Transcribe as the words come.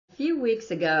few weeks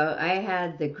ago, I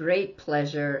had the great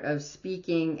pleasure of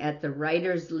speaking at the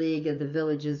Writers League of the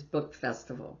Village's Book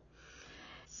Festival.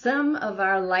 Some of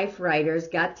our life writers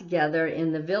got together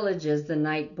in the villages the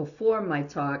night before my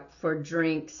talk for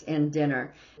drinks and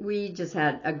dinner. We just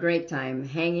had a great time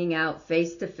hanging out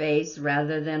face to face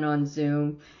rather than on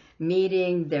Zoom,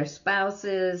 meeting their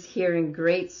spouses, hearing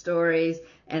great stories,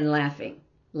 and laughing.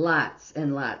 Lots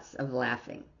and lots of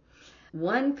laughing.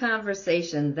 One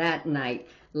conversation that night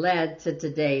led to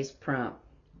today's prompt.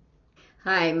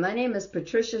 Hi, my name is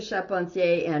Patricia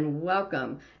Charpentier, and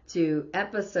welcome to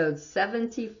episode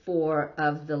 74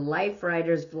 of the Life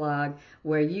Writers Vlog,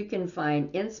 where you can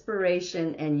find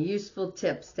inspiration and useful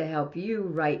tips to help you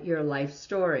write your life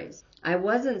stories. I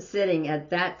wasn't sitting at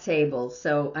that table,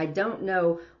 so I don't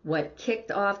know what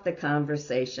kicked off the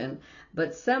conversation,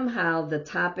 but somehow the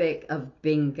topic of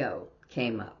bingo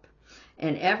came up,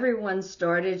 and everyone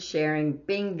started sharing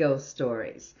bingo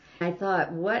stories. I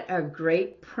thought, what a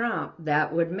great prompt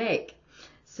that would make.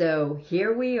 So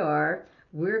here we are.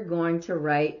 We're going to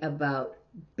write about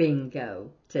bingo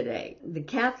today. The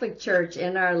Catholic Church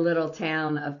in our little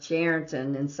town of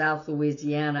Charenton in South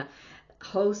Louisiana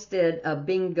hosted a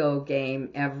bingo game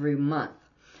every month.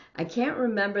 I can't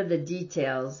remember the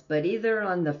details, but either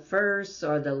on the first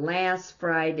or the last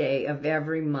Friday of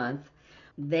every month,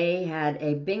 they had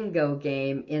a bingo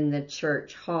game in the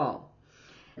church hall.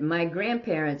 My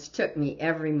grandparents took me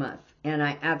every month, and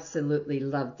I absolutely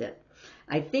loved it.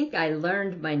 I think I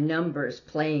learned my numbers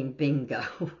playing bingo.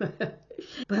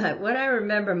 But what I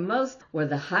remember most were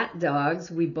the hot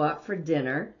dogs we bought for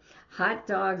dinner, hot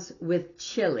dogs with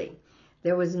chili.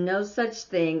 There was no such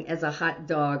thing as a hot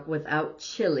dog without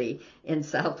chili in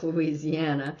South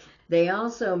Louisiana. They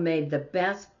also made the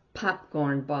best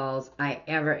popcorn balls I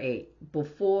ever ate,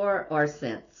 before or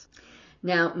since.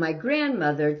 Now, my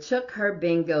grandmother took her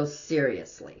bingo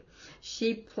seriously.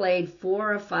 She played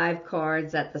 4 or 5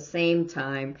 cards at the same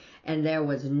time, and there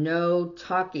was no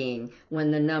talking when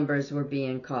the numbers were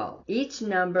being called. Each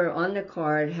number on the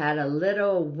card had a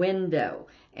little window,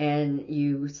 and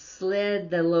you slid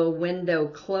the little window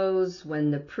closed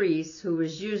when the priest, who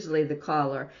was usually the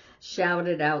caller,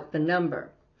 shouted out the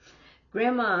number.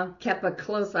 Grandma kept a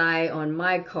close eye on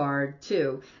my card,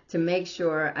 too, to make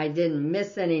sure I didn't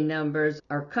miss any numbers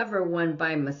or cover one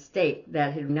by mistake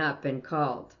that had not been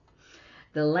called.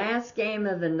 The last game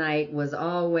of the night was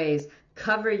always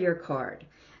cover your card.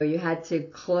 You had to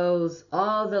close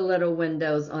all the little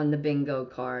windows on the bingo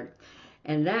card.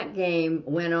 And that game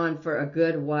went on for a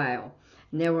good while.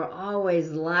 And there were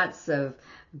always lots of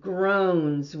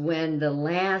groans when the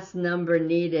last number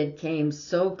needed came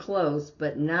so close,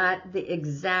 but not the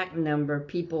exact number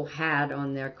people had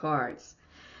on their cards.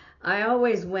 I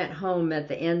always went home at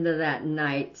the end of that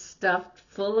night stuffed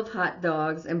full of hot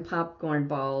dogs and popcorn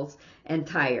balls and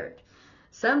tired.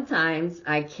 Sometimes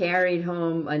I carried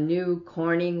home a new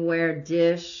Corningware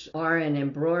dish or an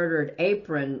embroidered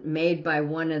apron made by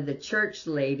one of the church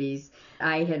ladies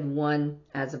I had won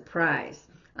as a prize.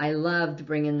 I loved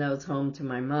bringing those home to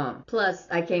my mom. Plus,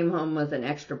 I came home with an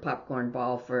extra popcorn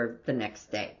ball for the next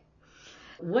day.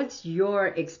 What's your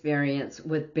experience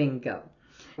with bingo?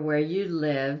 Where you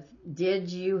lived, did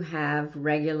you have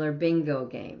regular bingo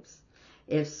games?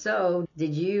 If so,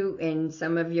 did you and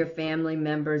some of your family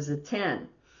members attend?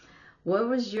 What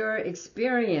was your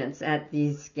experience at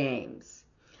these games?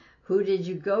 Who did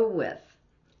you go with?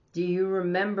 Do you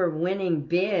remember winning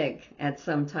big at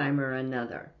some time or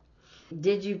another?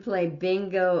 Did you play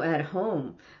bingo at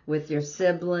home with your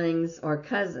siblings or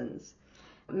cousins?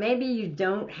 Maybe you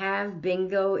don't have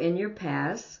bingo in your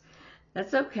past.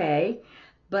 That's okay.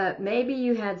 But maybe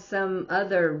you had some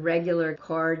other regular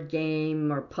card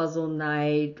game or puzzle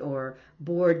night or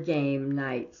board game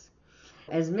nights.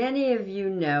 As many of you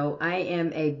know, I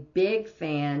am a big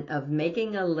fan of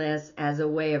making a list as a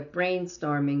way of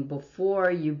brainstorming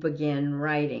before you begin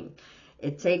writing.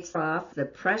 It takes off the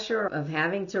pressure of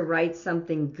having to write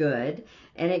something good,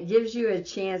 and it gives you a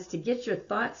chance to get your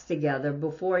thoughts together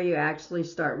before you actually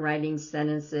start writing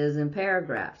sentences and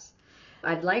paragraphs.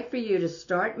 I'd like for you to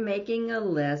start making a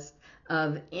list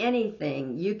of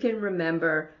anything you can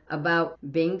remember about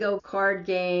bingo card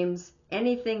games,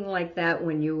 anything like that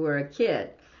when you were a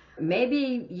kid.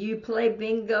 Maybe you play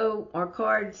bingo or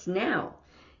cards now.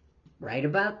 Write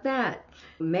about that.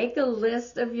 Make a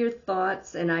list of your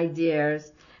thoughts and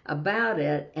ideas about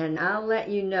it, and I'll let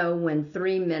you know when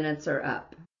 3 minutes are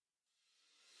up.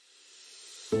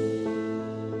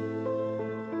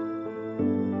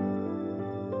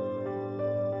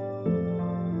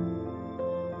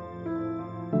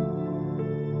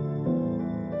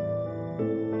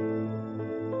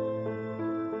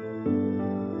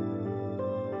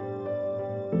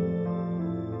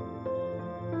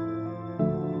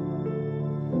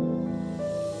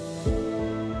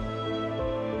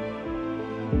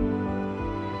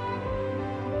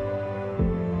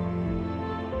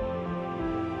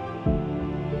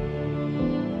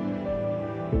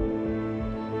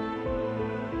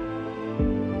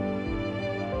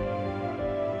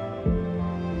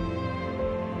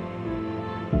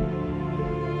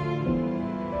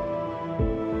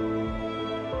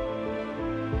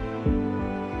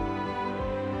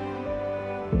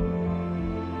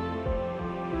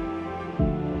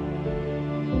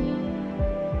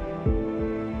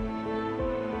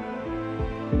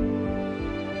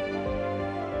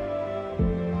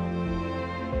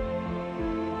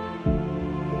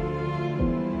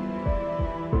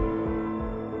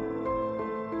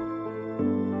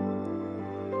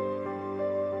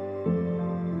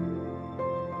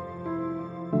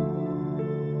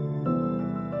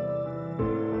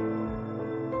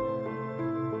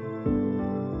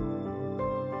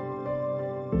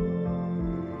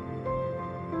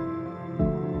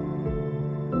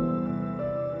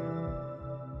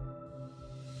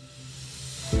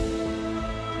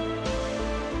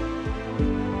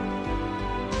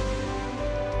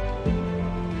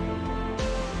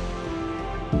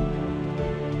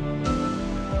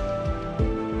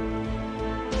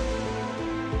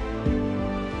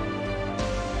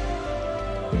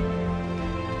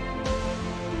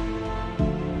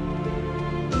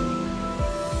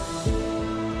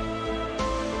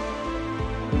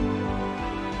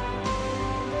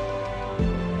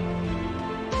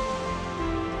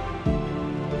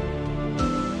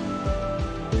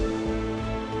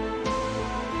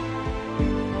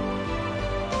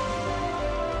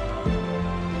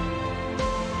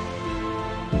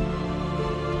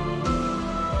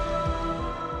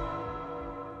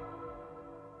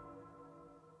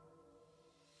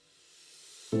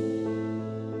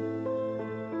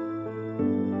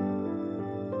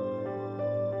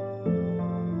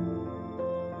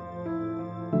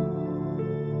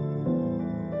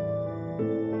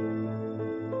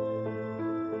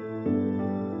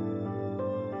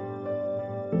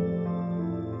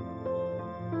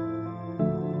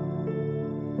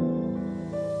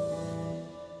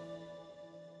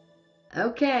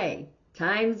 Okay,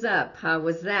 time's up. How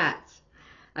was that?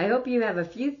 I hope you have a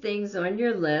few things on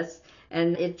your list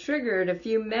and it triggered a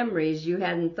few memories you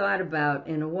hadn't thought about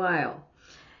in a while.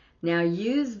 Now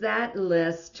use that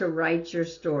list to write your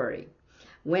story.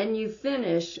 When you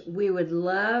finish, we would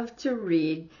love to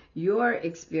read your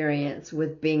experience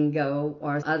with bingo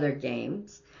or other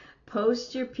games.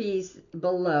 Post your piece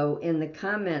below in the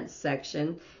comments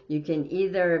section. You can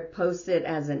either post it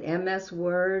as an MS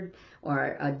Word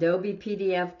or Adobe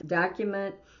PDF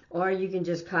document, or you can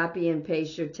just copy and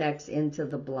paste your text into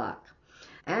the block.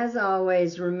 As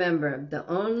always, remember, the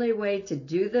only way to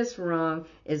do this wrong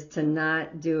is to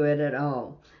not do it at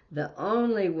all. The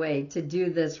only way to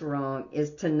do this wrong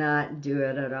is to not do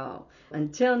it at all.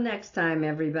 Until next time,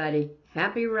 everybody,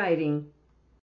 happy writing.